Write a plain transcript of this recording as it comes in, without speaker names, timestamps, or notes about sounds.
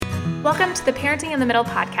Welcome to the Parenting in the Middle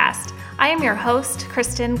podcast. I am your host,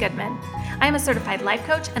 Kristen Goodman. I am a certified life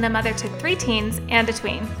coach and a mother to 3 teens and a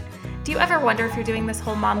tween. Do you ever wonder if you're doing this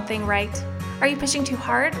whole mom thing right? Are you pushing too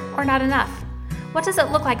hard or not enough? What does it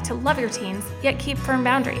look like to love your teens, yet keep firm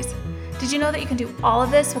boundaries? Did you know that you can do all of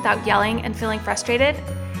this without yelling and feeling frustrated?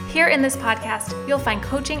 Here in this podcast, you'll find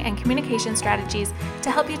coaching and communication strategies to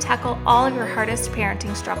help you tackle all of your hardest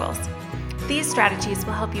parenting struggles. These strategies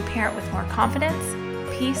will help you parent with more confidence,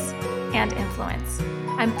 peace, and influence.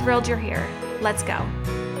 I'm thrilled you're here. Let's go.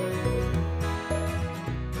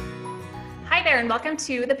 Hi there, and welcome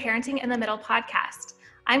to the Parenting in the Middle podcast.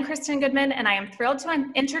 I'm Kristen Goodman, and I am thrilled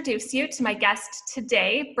to introduce you to my guest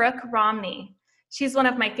today, Brooke Romney. She's one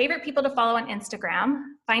of my favorite people to follow on Instagram.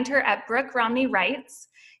 Find her at Brooke Romney Writes.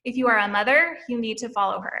 If you are a mother, you need to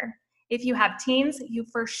follow her. If you have teens, you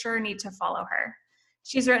for sure need to follow her.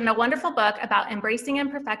 She's written a wonderful book about embracing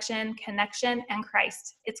imperfection, connection, and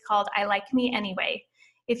Christ. It's called I Like Me Anyway.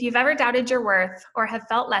 If you've ever doubted your worth or have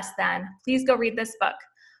felt less than, please go read this book.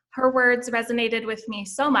 Her words resonated with me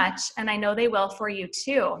so much, and I know they will for you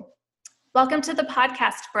too. Welcome to the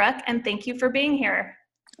podcast, Brooke, and thank you for being here.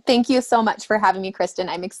 Thank you so much for having me, Kristen.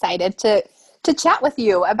 I'm excited to chat with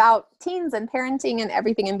you about teens and parenting and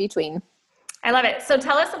everything in between. I love it. So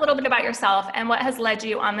tell us a little bit about yourself and what has led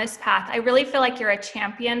you on this path. I really feel like you're a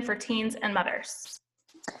champion for teens and mothers.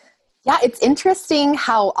 Yeah, it's interesting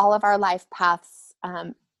how all of our life paths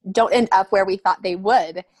don't end up where we thought they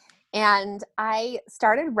would. And I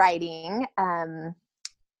started writing.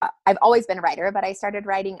 I've always been a writer, but I started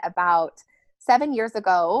writing about 7 years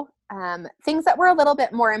ago, things that were a little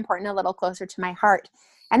bit more important, a little closer to my heart.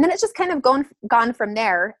 And then it's just kind of gone from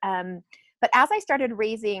there. But as I started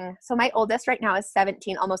raising, so my oldest right now is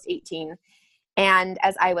 17, almost 18. And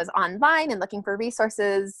as I was online and looking for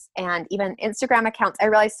resources and even Instagram accounts, I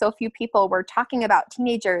realized so few people were talking about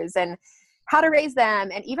teenagers and how to raise them,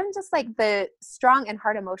 and even just like the strong and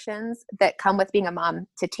hard emotions that come with being a mom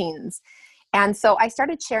to teens. And so I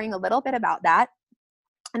started sharing a little bit about that.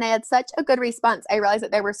 And I had such a good response. I realized that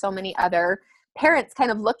there were so many other parents kind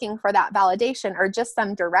of looking for that validation or just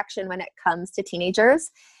some direction when it comes to teenagers,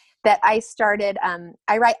 that I started,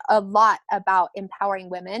 I write a lot about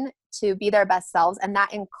empowering women to be their best selves. And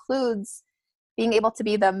that includes being able to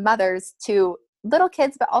be the mothers to little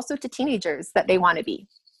kids, but also to teenagers that they want to be.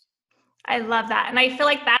 I love that. And I feel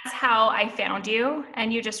like that's how I found you,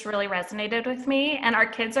 and you just really resonated with me. And our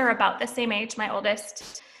kids are about the same age. My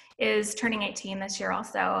oldest is turning 18 this year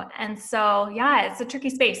also. And so, yeah, it's a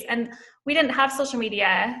tricky space. And we didn't have social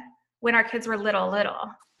media when our kids were little.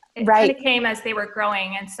 It Right. kind of came as they were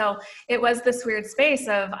growing. And so it was this weird space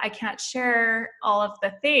of, I can't share all of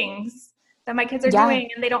the things that my kids are doing,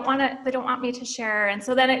 and they don't want me to share. And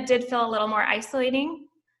so then it did feel a little more isolating.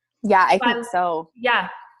 Yeah, I think so. Yeah.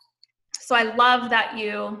 So I love that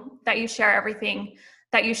you share everything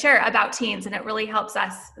that you share about teens, and it really helps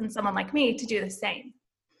us and someone like me to do the same.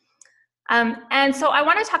 And so I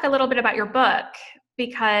want to talk a little bit about your book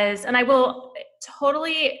and I will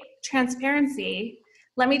totally transparency.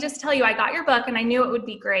 Let me just tell you, I got your book and I knew it would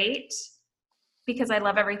be great because I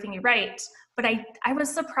love everything you write, but I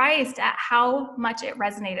was surprised at how much it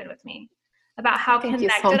resonated with me, about how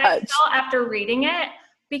connected I felt after reading it,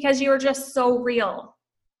 because you were just so real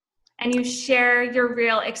and you share your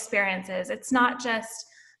real experiences. It's not just,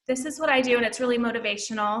 this is what I do and it's really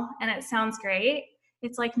motivational and it sounds great.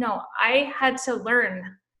 It's like, no, I had to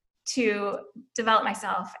learn to develop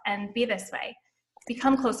myself and be this way,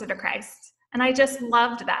 become closer to Christ. And I just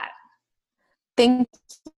loved that. Thank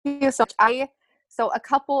you so much. So a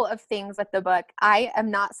couple of things with the book. I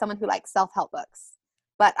am not someone who likes self-help books,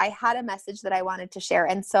 but I had a message that I wanted to share.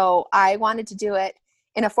 And so I wanted to do it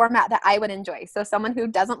in a format that I would enjoy. So someone who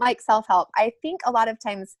doesn't like self-help, I think a lot of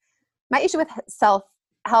times my issue with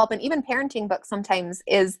self-help and even parenting books sometimes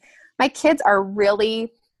is my kids are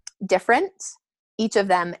really different, each of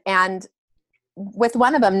them. And with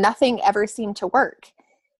one of them, nothing ever seemed to work.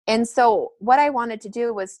 And so what I wanted to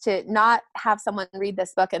do was to not have someone read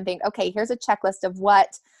this book and think, okay, here's a checklist of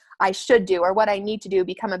what I should do or what I need to do,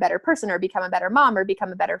 become a better person or become a better mom or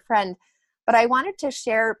become a better friend. But I wanted to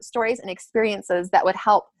share stories and experiences that would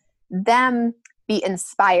help them be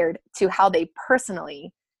inspired to how they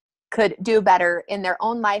personally could do better in their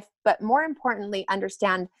own life, but more importantly,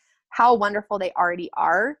 understand how wonderful they already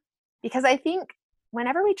are. Because I think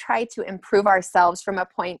whenever we try to improve ourselves from a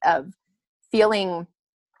point of feeling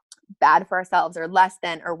bad for ourselves or less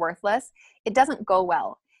than or worthless, it doesn't go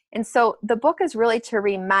well. And so the book is really to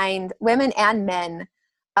remind women and men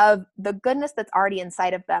of the goodness that's already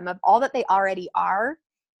inside of them, of all that they already are.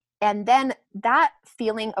 And then that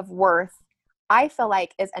feeling of worth I feel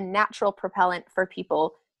like is a natural propellant for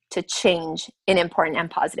people to change in important and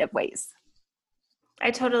positive ways. I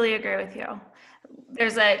totally agree with you.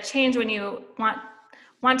 There's a change when you want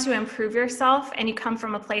to improve yourself and you come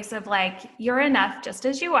from a place of like, you're enough just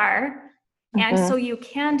as you are. And so you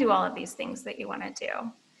can do all of these things that you want to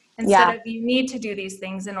do instead of you need to do these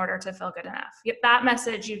things in order to feel good enough. That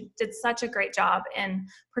message, you did such a great job in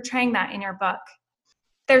portraying that in your book.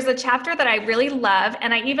 There's a chapter that I really love,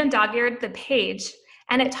 and I even dog-eared the page,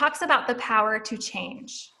 and it talks about the power to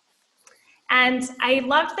change. And I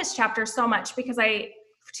loved this chapter so much because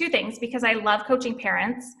two things, because I love coaching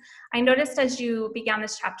parents. I noticed as you began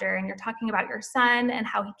this chapter and you're talking about your son and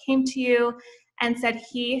how he came to you and said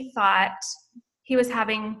he thought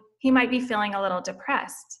he might be feeling a little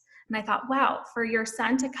depressed. And I thought, wow, for your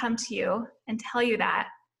son to come to you and tell you that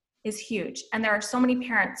is huge. And there are so many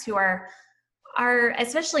parents who are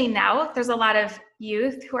especially now, there's a lot of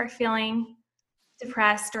youth who are feeling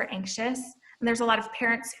depressed or anxious. And there's a lot of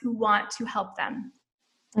parents who want to help them.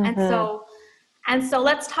 And so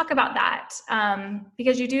let's talk about that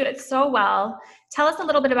because you do it so well. Tell us a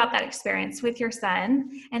little bit about that experience with your son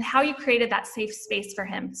and how you created that safe space for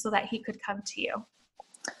him so that he could come to you.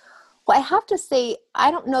 Well, I have to say, I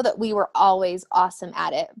don't know that we were always awesome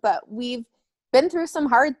at it, but we've been through some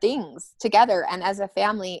hard things together and as a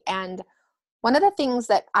family. And one of the things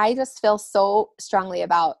that I just feel so strongly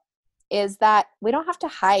about is that we don't have to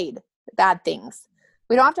hide bad things.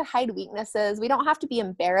 We don't have to hide weaknesses. We don't have to be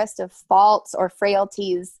embarrassed of faults or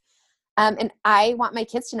frailties. And I want my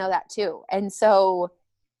kids to know that too. And so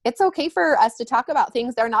it's okay for us to talk about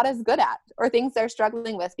things they're not as good at or things they're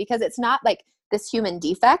struggling with, because it's not like this human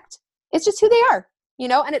defect. It's just who they are,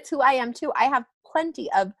 and it's who I am too. I have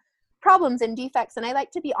plenty of problems and defects, and I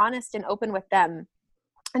like to be honest and open with them.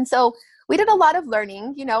 And so we did a lot of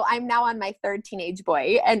learning. I'm now on my third teenage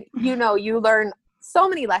boy, and you learn so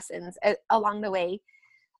many lessons along the way.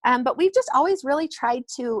 But we've just always really tried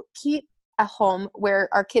to keep a home where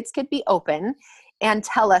our kids could be open and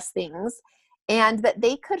tell us things, and that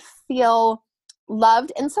they could feel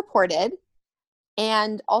loved and supported,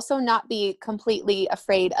 and also not be completely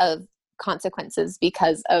afraid of consequences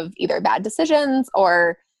because of either bad decisions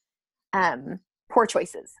or poor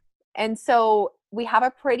choices. And so we have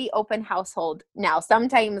a pretty open household now.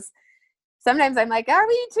 Sometimes I'm like, are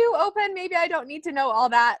we too open? Maybe I don't need to know all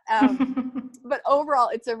that. But overall,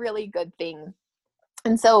 it's a really good thing.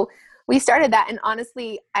 And so we started that. And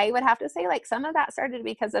honestly, I would have to say like some of that started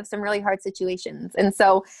because of some really hard situations. And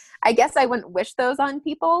so I guess I wouldn't wish those on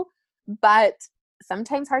people, but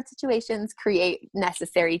sometimes hard situations create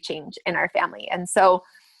necessary change in our family. And so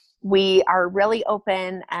we are really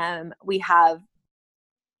open. We have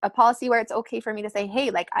a policy where it's okay for me to say,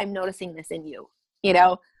 hey, like, I'm noticing this in you,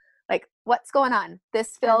 like, what's going on?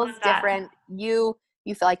 This feels different. You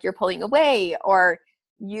feel like you're pulling away, or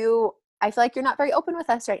I feel like you're not very open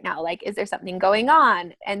with us right now. Like, is there something going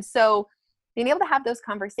on? And so being able to have those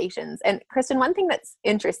conversations. And Kristen, one thing that's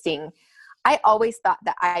interesting, I always thought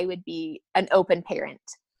that I would be an open parent,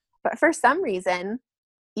 but for some reason,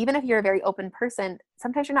 even if you're a very open person,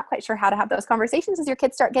 sometimes you're not quite sure how to have those conversations as your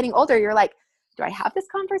kids start getting older. You're like, do I have this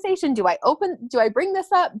conversation? Do I bring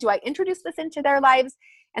this up? Do I introduce this into their lives?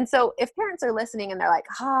 And so if parents are listening and they're like,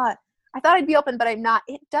 I thought I'd be open, but I'm not,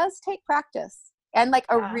 it does take practice and like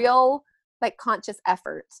a real like conscious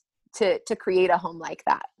effort to create a home like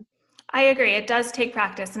that. I agree. It does take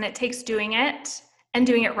practice, and it takes doing it and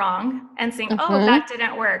doing it wrong and saying, that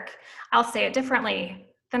didn't work. I'll say it differently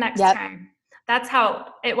the next time. That's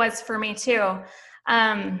how it was for me too.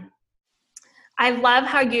 I love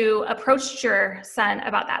how you approached your son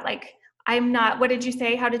about that. Like, what did you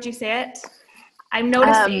say? How did you say it? I'm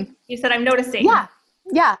noticing. You said, I'm noticing.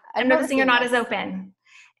 Yeah. I'm noticing you're not as open.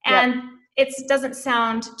 And it doesn't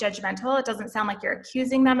sound judgmental. It doesn't sound like you're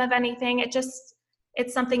accusing them of anything.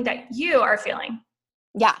 It's something that you are feeling.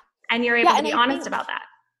 Yeah. And you're able to be honest about that.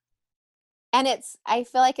 And I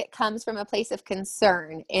feel like it comes from a place of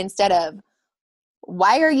concern instead of,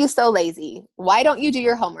 why are you so lazy? Why don't you do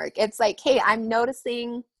your homework? It's like, hey, I'm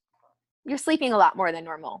noticing you're sleeping a lot more than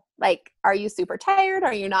normal. Like, are you super tired?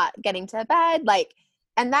 Are you not getting to bed? Like,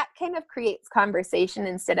 and that kind of creates conversation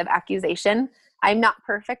instead of accusation. I'm not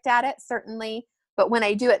perfect at it, certainly. But when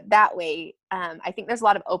I do it that way, I think there's a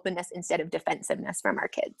lot of openness instead of defensiveness from our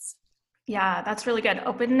kids. Yeah, that's really good.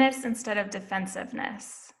 Openness instead of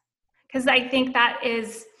defensiveness. Because I think that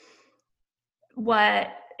is what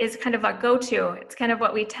is kind of a go-to. It's kind of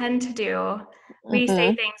what we tend to do. We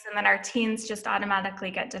say things and then our teens just automatically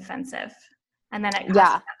get defensive. And then it causes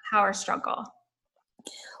that power struggle.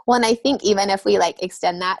 Well, and I think even if we like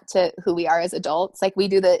extend that to who we are as adults, like we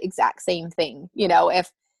do the exact same thing. You know,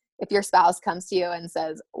 if your spouse comes to you and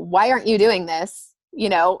says, "Why aren't you doing this?" You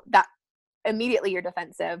know, that immediately you're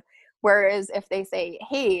defensive. Whereas if they say,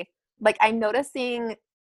 "Hey, like I'm noticing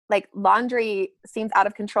like laundry seems out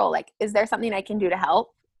of control. Like, is there something I can do to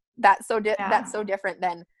help?" That's that's so different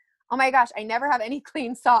than, "Oh my gosh, I never have any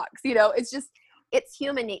clean socks." You know, it's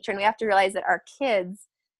human nature. And we have to realize that our kids,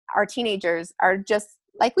 our teenagers are just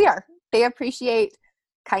like we are. They appreciate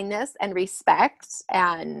kindness and respect,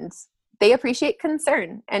 and they appreciate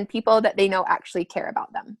concern and people that they know actually care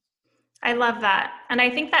about them. I love that. And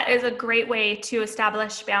I think that is a great way to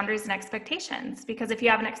establish boundaries and expectations, because if you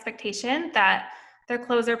have an expectation that their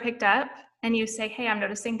clothes are picked up and you say, "Hey, I'm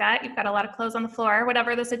noticing that you've got a lot of clothes on the floor,"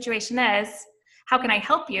 whatever the situation is, "how can I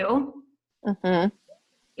help you?" Mm-hmm.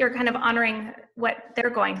 You're kind of honoring what they're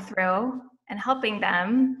going through and helping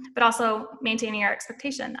them, but also maintaining your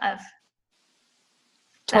expectation of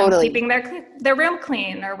them keeping their room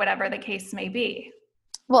clean or whatever the case may be.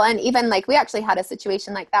 Well, and even like we actually had a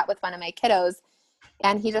situation like that with one of my kiddos,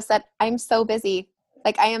 and he just said, "I'm so busy.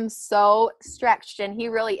 Like I am so stretched." And he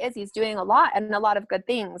really is. He's doing a lot and a lot of good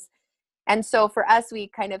things. And so for us, we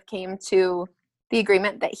kind of came to the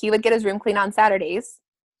agreement that he would get his room clean on Saturdays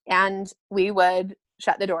and we would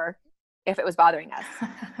shut the door if it was bothering us.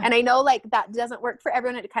 And I know like that doesn't work for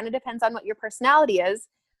everyone. It kind of depends on what your personality is,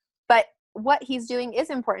 but what he's doing is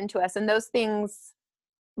important to us. And those things,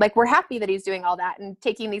 like we're happy that he's doing all that and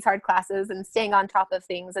taking these hard classes and staying on top of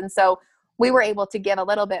things. And so we were able to give a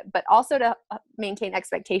little bit, but also to maintain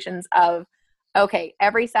expectations of, okay,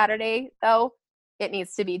 every Saturday though, it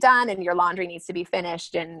needs to be done and your laundry needs to be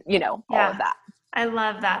finished and, you know, all of that. I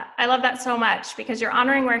love that. I love that so much because you're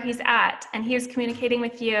honoring where he's at and he's communicating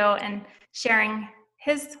with you and sharing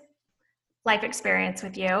his life experience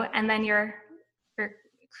with you. And then you're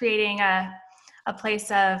creating a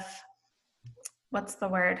place of, what's the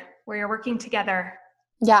word, where you're working together.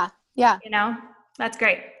 Yeah. Yeah. You know, that's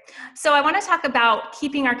great. So I want to talk about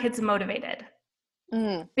keeping our kids motivated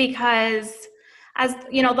because as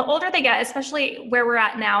you know, the older they get, especially where we're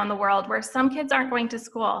at now in the world, where some kids aren't going to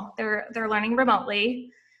school, they're learning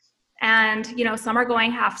remotely, and you know, some are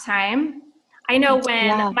going half-time. I know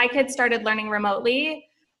when my kids started learning remotely,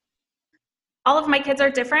 all of my kids are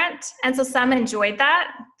different, and so some enjoyed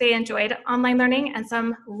that. They enjoyed online learning, and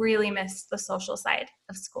some really missed the social side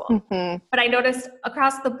of school. Mm-hmm. But I noticed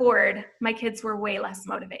across the board, my kids were way less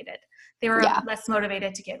motivated. They were less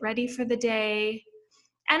motivated to get ready for the day.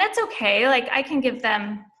 And it's okay. Like I can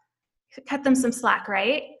cut them some slack,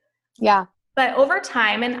 right? Yeah. But over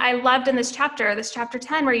time, and I loved in this chapter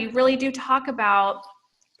 10, where you really do talk about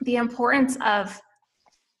the importance of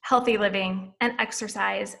healthy living and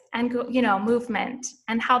exercise and, you know, movement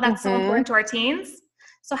and how that's so important to our teens.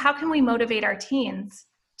 So how can we motivate our teens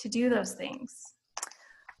to do those things?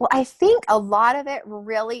 Well, I think a lot of it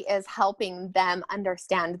really is helping them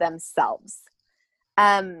understand themselves.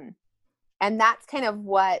 And that's kind of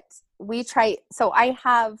what we try. So I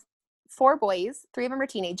have 4 boys, 3 of them are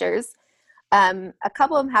teenagers. A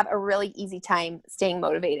couple of them have a really easy time staying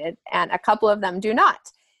motivated, and a couple of them do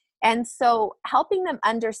not. And so helping them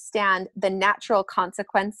understand the natural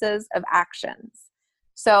consequences of actions.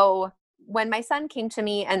 So when my son came to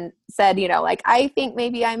me and said, you know, like, "I think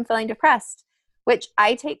maybe I'm feeling depressed," which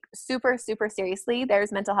I take super, super seriously.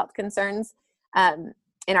 There's mental health concerns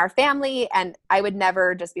in our family, and I would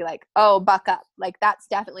never just be like, "Oh, buck up." Like that's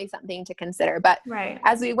definitely something to consider. But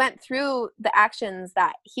as we went through the actions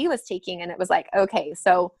that he was taking, and it was like, okay,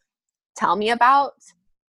 so tell me about,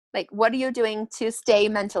 like, what are you doing to stay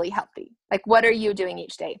mentally healthy? Like, what are you doing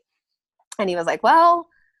each day? And he was like, "Well,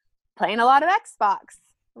 playing a lot of Xbox,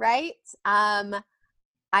 right? I'm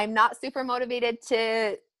not super motivated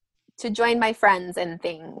to join my friends and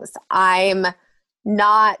things. I'm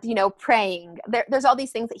not, you know, praying." There's all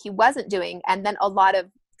these things that he wasn't doing, and then a lot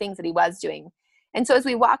of things that he was doing. And so as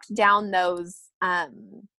we walked down those, as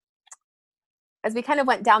we kind of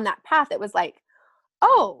went down that path, it was like,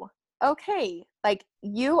 oh, okay, like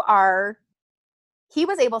he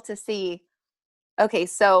was able to see, okay,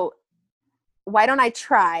 so why don't I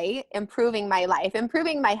try improving my life,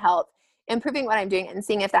 improving my health, improving what I'm doing, and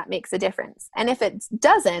seeing if that makes a difference. And if it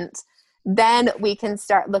doesn't, then we can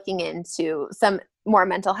start looking into some more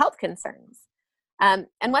mental health concerns. And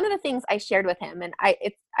one of the things I shared with him, and I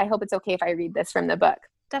hope it's okay if I read this from the book.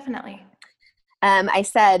 Definitely. I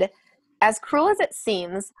said, "As cruel as it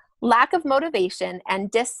seems, lack of motivation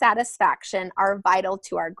and dissatisfaction are vital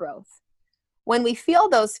to our growth. When we feel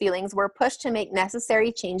those feelings, we're pushed to make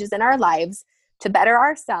necessary changes in our lives to better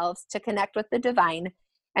ourselves, to connect with the divine,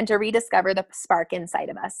 and to rediscover the spark inside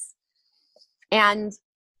of us. And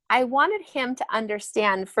I wanted him to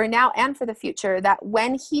understand for now and for the future that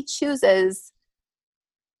when he chooses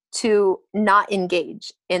to not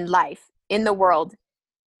engage in life, in the world,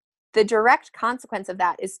 the direct consequence of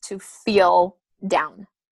that is to feel down,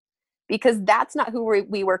 because that's not who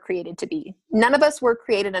we were created to be. None of us were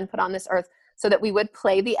created and put on this earth so that we would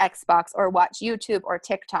play the Xbox or watch YouTube or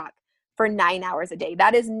TikTok for 9 hours a day.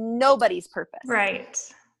 That is nobody's purpose. Right.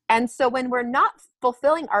 And so when we're not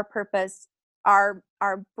fulfilling our purpose, our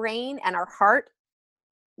brain and our heart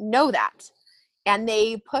know that. And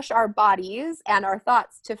they push our bodies and our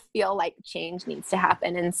thoughts to feel like change needs to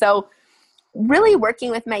happen. And so really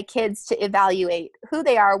working with my kids to evaluate who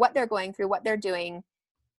they are, what they're going through, what they're doing,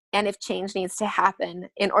 and if change needs to happen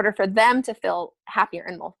in order for them to feel happier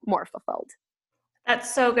and more fulfilled.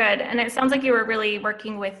 That's so good. And it sounds like you were really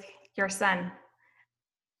working with your son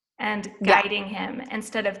and guiding him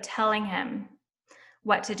instead of telling him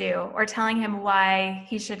what to do or telling him why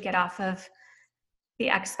he should get off of the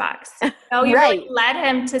Xbox. So you really led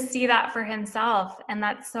him to see that for himself. And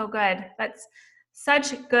that's so good. That's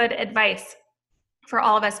such good advice for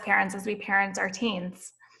all of us parents as we parent our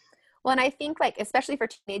teens. Well, and I think like, especially for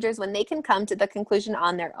teenagers, when they can come to the conclusion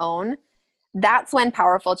on their own, that's when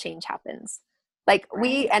powerful change happens. Like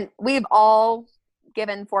we've all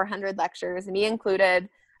given 400 lectures, me included,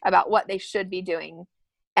 about what they should be doing.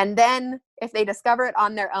 And then if they discover it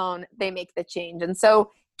on their own, they make the change. And so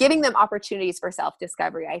giving them opportunities for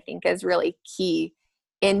self-discovery, I think, is really key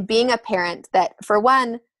in being a parent that, for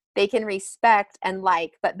one, they can respect and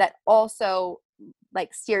like, but that also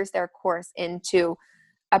like steers their course into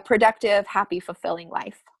a productive, happy, fulfilling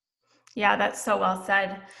life. Yeah, that's so well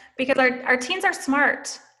said. Because our teens are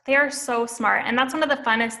smart. They are so smart. And that's one of the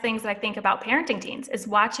funnest things that I think about parenting teens is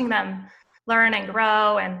watching them learn and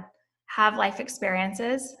grow and have life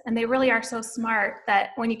experiences. And they really are so smart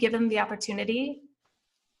that when you give them the opportunity,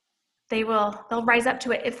 they'll rise up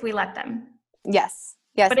to it if we let them. Yes.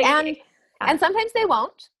 And sometimes they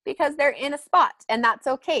won't because they're in a spot, and that's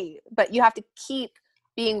okay. But you have to keep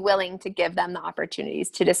being willing to give them the opportunities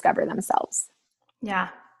to discover themselves. Yeah,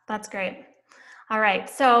 that's great. All right.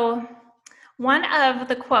 So one of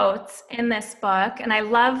the quotes in this book, and I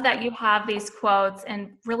love that you have these quotes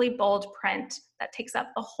in really bold print that takes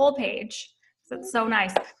up the whole page. So it's so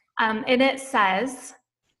nice. And it says,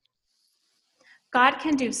 God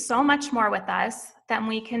can do so much more with us than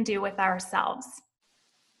we can do with ourselves.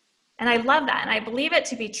 And I love that. And I believe it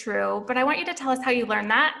to be true, but I want you to tell us how you learned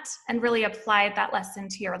that and really applied that lesson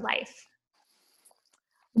to your life.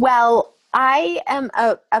 Well, I am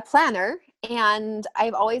a planner, and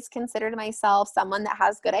I've always considered myself someone that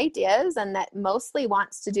has good ideas and that mostly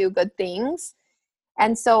wants to do good things.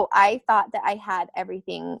 And so I thought that I had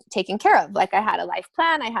everything taken care of. Like I had a life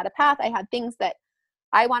plan, I had a path, I had things that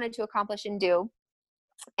I wanted to accomplish and do.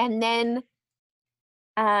 And then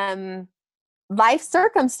life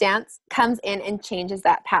circumstance comes in and changes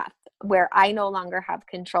that path where I no longer have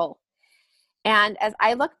control. And as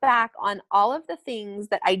I look back on all of the things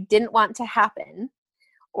that I didn't want to happen,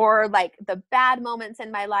 or like the bad moments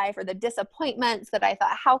in my life, or the disappointments that I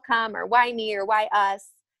thought, how come, or why me, or why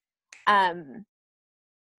us,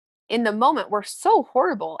 in the moment were so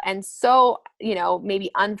horrible and so, maybe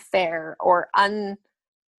unfair or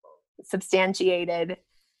unsubstantiated.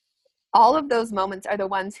 All of those moments are the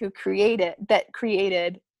ones that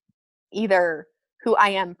created either who I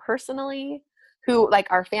am personally, who like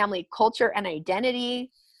our family culture and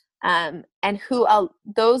identity, and who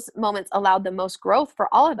those moments allowed the most growth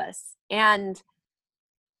for all of us. And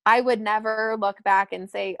I would never look back and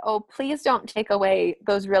say, oh, please don't take away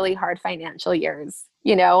those really hard financial years,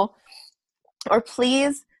 or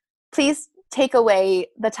please take away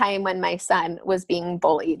the time when my son was being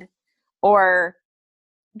bullied. Or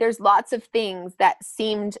there's lots of things that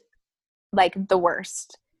seemed like the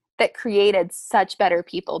worst that created such better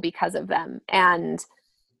people because of them. And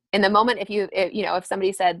in the moment, if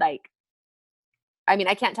somebody said like, I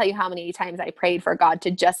can't tell you how many times I prayed for God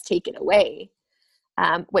to just take it away,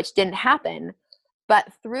 which didn't happen.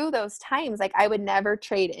 But through those times, like I would never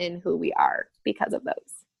trade in who we are because of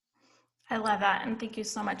those. I love that. And thank you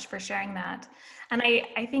so much for sharing that. And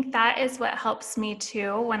I think that is what helps me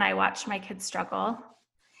too when I watch my kids struggle,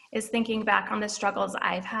 is thinking back on the struggles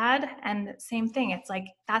I've had. And same thing, it's like,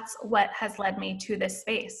 that's what has led me to this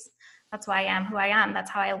space. That's why I am who I am.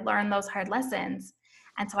 That's how I learned those hard lessons.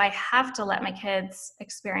 And so I have to let my kids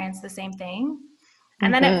experience the same thing.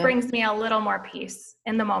 And then it brings me a little more peace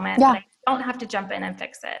in the moment. Yeah. That I don't have to jump in and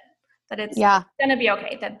fix it, that it's going to be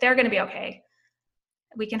okay, that they're going to be okay.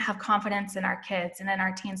 we can have confidence in our kids and in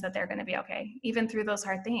our teens that they're going to be okay, even through those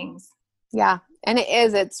hard things. Yeah. And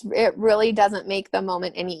it really doesn't make the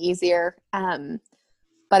moment any easier.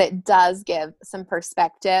 But it does give some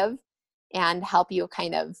perspective and help you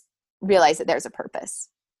kind of realize that there's a purpose.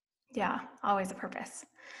 Yeah, always a purpose.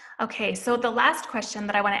 Okay, so the last question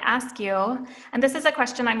that I want to ask you, and this is a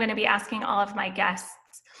question I'm going to be asking all of my guests,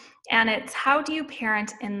 and it's, how do you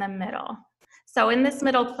parent in the middle? So in this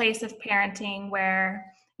middle place of parenting where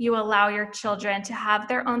you allow your children to have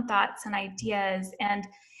their own thoughts and ideas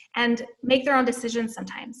and make their own decisions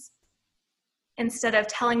sometimes, instead of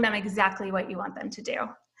telling them exactly what you want them to do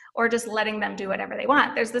or just letting them do whatever they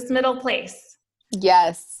want. There's this middle place.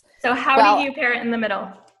 Yes. So how do you parent in the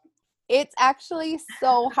middle? It's actually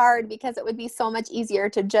so hard because it would be so much easier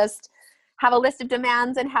to just have a list of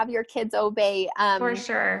demands and have your kids obey. For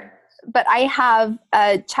sure. But I have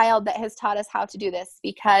a child that has taught us how to do this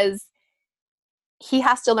because he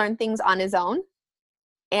has to learn things on his own.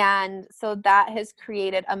 And so that has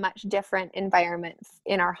created a much different environment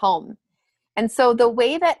in our home. And so the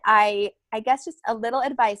way that I guess just a little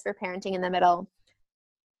advice for parenting in the middle,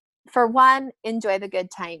 for one, enjoy the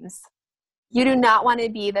good times. You do not want to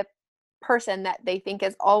be the person that they think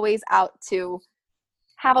is always out to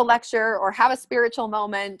have a lecture or have a spiritual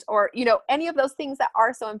moment or, any of those things that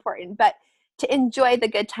are so important, but to enjoy the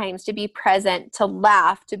good times, to be present, to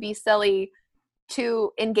laugh, to be silly,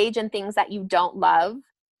 to engage in things that you don't love.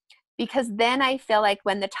 Because then I feel like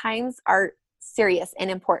when the times are serious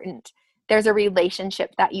and important, there's a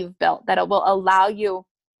relationship that you've built that will allow you,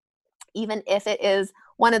 even if it is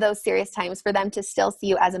one of those serious times, for them to still see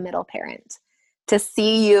you as a middle parent, to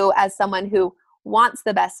see you as someone who wants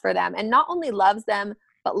the best for them and not only loves them,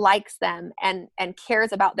 but likes them and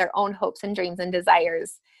cares about their own hopes and dreams and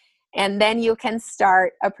desires. And then you can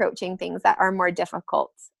start approaching things that are more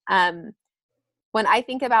difficult. When I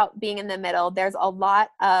think about being in the middle, there's a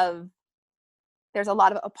lot of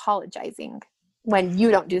apologizing when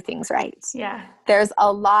you don't do things right. Yeah. There's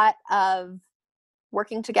a lot of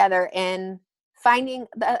working together in finding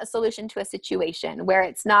a solution to a situation where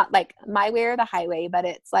it's not like my way or the highway, but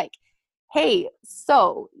it's like, hey,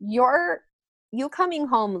 so you coming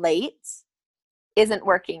home late isn't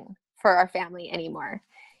working for our family anymore.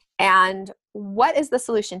 And what is the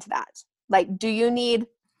solution to that? Like, do you need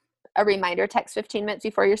a reminder text 15 minutes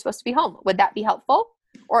before you're supposed to be home? Would that be helpful?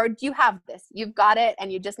 Or do you have this? You've got it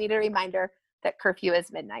and you just need a reminder that curfew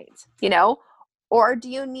is midnight, Or do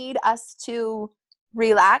you need us to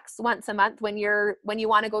relax once a month when you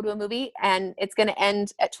want to go to a movie and it's going to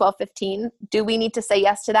end at 12:15? Do we need to say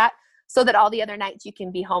yes to that so that all the other nights you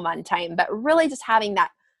can be home on time? But really just having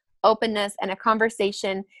that openness and a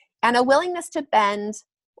conversation and a willingness to bend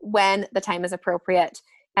when the time is appropriate,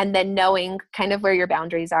 and then knowing kind of where your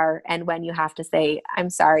boundaries are and when you have to say,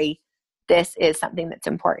 I'm sorry, this is something that's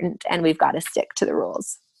important and we've got to stick to the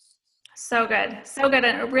rules. So good. So good.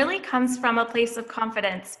 And it really comes from a place of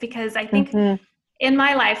confidence, because I think in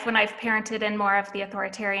my life, when I've parented in more of the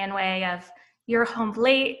authoritarian way of, you're home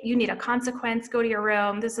late, you need a consequence, go to your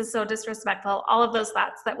room, this is so disrespectful, all of those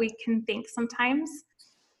thoughts that we can think sometimes,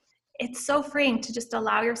 it's so freeing to just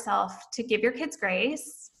allow yourself to give your kids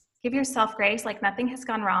grace, give yourself grace, like nothing has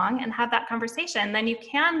gone wrong, and have that conversation. Then you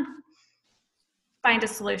can find a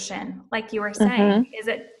solution. Like you were saying, is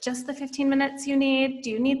it just the 15 minutes you need?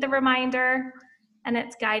 Do you need the reminder? And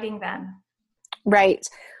it's guiding them. Right.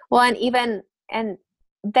 Well, and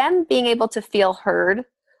them being able to feel heard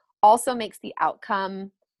also makes the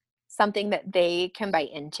outcome something that they can buy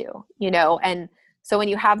into, and so when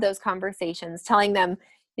you have those conversations, telling them,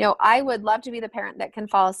 I would love to be the parent that can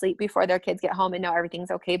fall asleep before their kids get home and know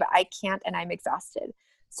everything's okay, but I can't and I'm exhausted.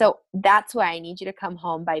 So that's why I need you to come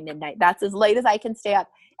home by midnight. That's as late as I can stay up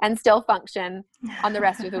and still function on the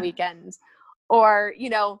rest of the weekend. Or,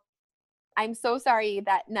 I'm so sorry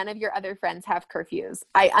that none of your other friends have curfews.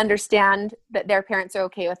 I understand that their parents are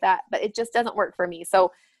okay with that, but it just doesn't work for me.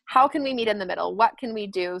 So how can we meet in the middle? What can we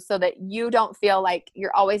do so that you don't feel like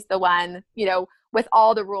you're always the one, with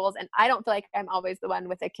all the rules, and I don't feel like I'm always the one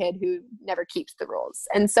with a kid who never keeps the rules.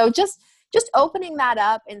 And so just opening that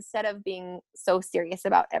up instead of being so serious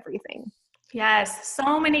about everything. Yes,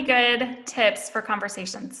 so many good tips for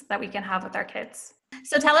conversations that we can have with our kids.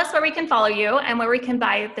 So tell us where we can follow you and where we can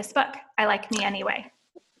buy this book, I Like Me Anyway.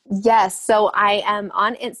 Yes, so I am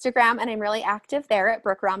on Instagram and I'm really active there at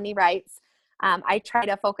Brooke Romney Writes. I try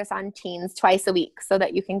to focus on teens twice a week so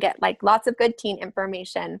that you can get lots of good teen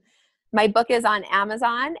information. My book is on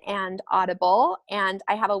Amazon and Audible, and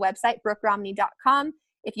I have a website, brookeromney.com,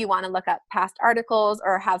 if you want to look up past articles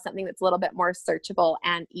or have something that's a little bit more searchable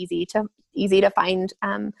and easy to find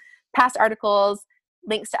past articles,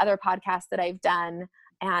 links to other podcasts that I've done,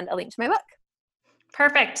 and a link to my book.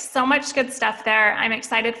 Perfect. So much good stuff there. I'm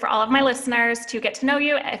excited for all of my listeners to get to know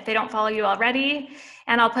you if they don't follow you already.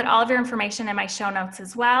 And I'll put all of your information in my show notes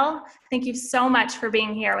as well. Thank you so much for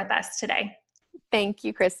being here with us today. Thank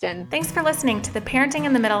you, Kristen. Thanks for listening to the Parenting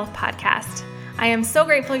in the Middle podcast. I am so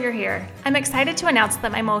grateful you're here. I'm excited to announce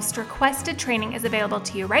that my most requested training is available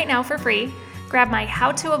to you right now for free. Grab my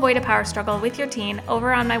How to Avoid a Power Struggle with Your Teen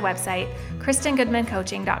over on my website,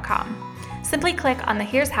 KristenGoodmanCoaching.com. Simply click on the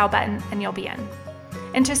Here's How button and you'll be in.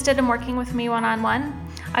 Interested in working with me one-on-one?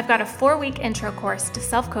 I've got a 4-week intro course to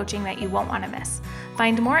self-coaching that you won't want to miss.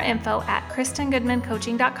 Find more info at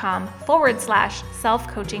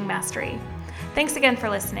KristenGoodmanCoaching.com/self-coaching mastery. Thanks again for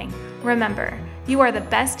listening. Remember, you are the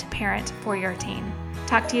best parent for your teen.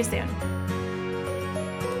 Talk to you soon.